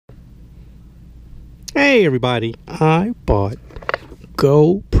Hey everybody, I bought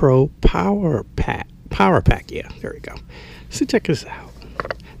GoPro Power Pack. Yeah, there we go. So check this out.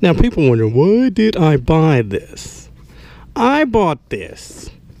 Now people wonder, why did I buy this? I bought this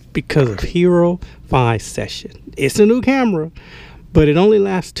because of Hero 5 Session. It's a new camera, but it only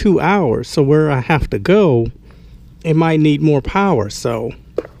lasts 2 hours. So where I have to go, it might need more power. So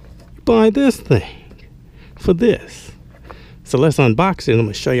buy this thing for this. So let's unbox it. I'm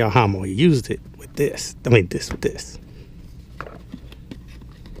gonna show y'all how I'm gonna use it with this. This with this.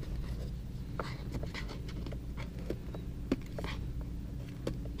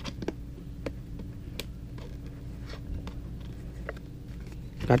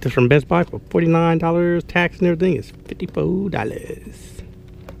 Got this from Best Buy for $49. Tax and everything is $54.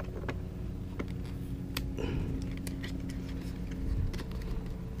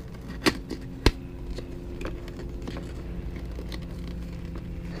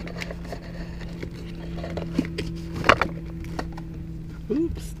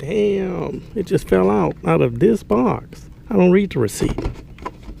 Oops, damn. It just fell out of this box. I don't read the receipt.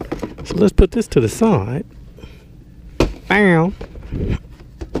 So let's put this to the side. Bam.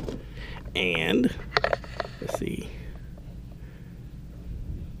 And let's see.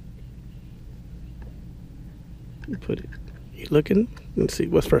 Put it. You looking? Let's see.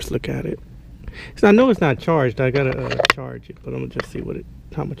 Let's first look at it. So I know it's not charged. I gotta charge it, but I'm gonna just see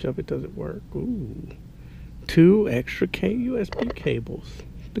how much of it does it work. Ooh, 2 extra USB cables.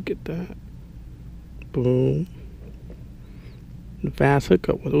 Look at that. Boom. The fast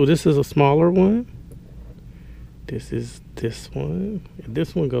hookup. Oh, this is a smaller one. This is this one. And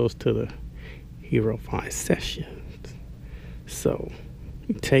this one goes to the Hero 5 Sessions. So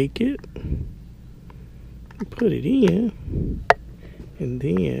you take it, you put it in, and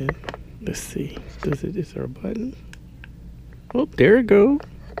then let's see. Is there a button? Oh, there it goes.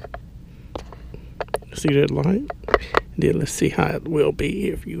 See that light? And then let's see how it will be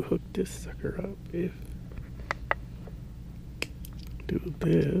if you hook this sucker up. If do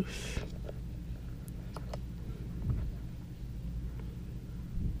this.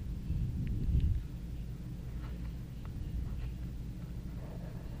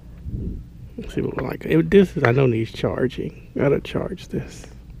 Let's see what like this is. I know needs charging. Gotta charge this.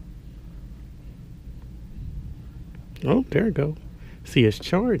 Oh, there we go. See, it's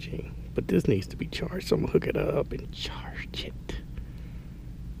charging, but this needs to be charged. So I'm gonna hook it up and charge it.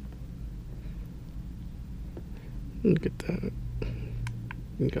 Look at that.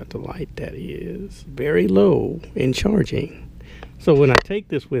 You got the light that is very low in charging. So when I take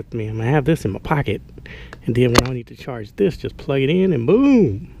this with me, I'm gonna have this in my pocket, and then when I need to charge this, just plug it in and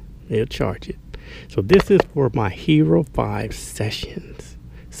boom, it'll charge it. So this is for my Hero 5 Sessions.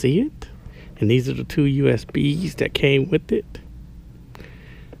 See it? And these are the 2 USBs that came with it.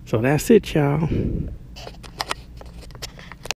 So that's it, y'all.